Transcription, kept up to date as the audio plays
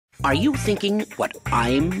Are you thinking what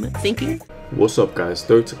I'm thinking? What's up guys,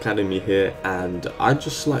 Dota Academy here, and I'd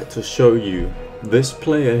just like to show you this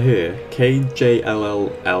player here,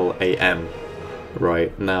 kjlllam.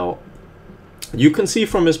 Right, now you can see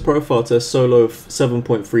from his profile to solo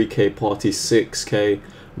 7.3k, party 6k,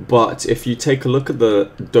 but if you take a look at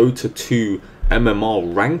the Dota 2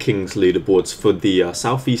 MMR rankings leaderboards for the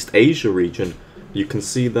Southeast Asia region, you can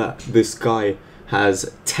see that this guy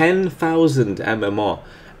has 10,000 MMR.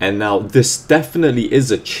 And now this definitely is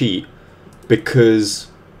a cheat, because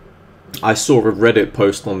I saw a Reddit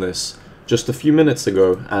post on this just a few minutes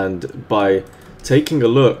ago, and by taking a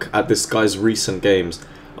look at this guy's recent games,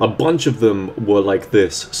 a bunch of them were like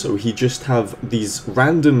this. So he just have these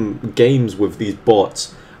random games with these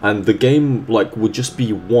bots, and the game like would just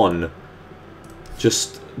be won,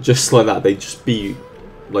 just like that. They'd just be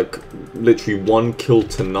like literally 1 kill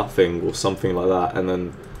to nothing or something like that, and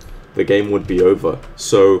then the game would be over.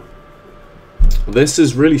 So this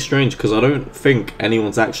is really strange, because I don't think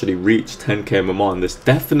anyone's actually reached 10k Mmr, and this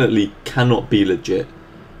definitely cannot be legit.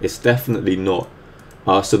 It's definitely not.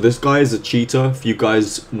 So this guy is a cheater. If you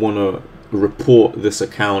guys want to report this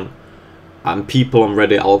account, and people on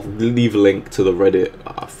Reddit, I'll leave a link to the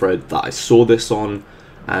Reddit thread that I saw this on.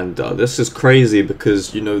 And this is crazy,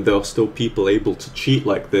 because you know there are still people able to cheat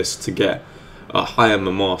like this to get a high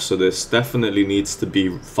MMR, so this definitely needs to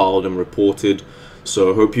be filed and reported.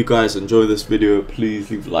 So I hope you guys enjoy this video. Please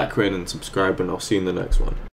leave a like, rate and subscribe, and I'll see you in the next one.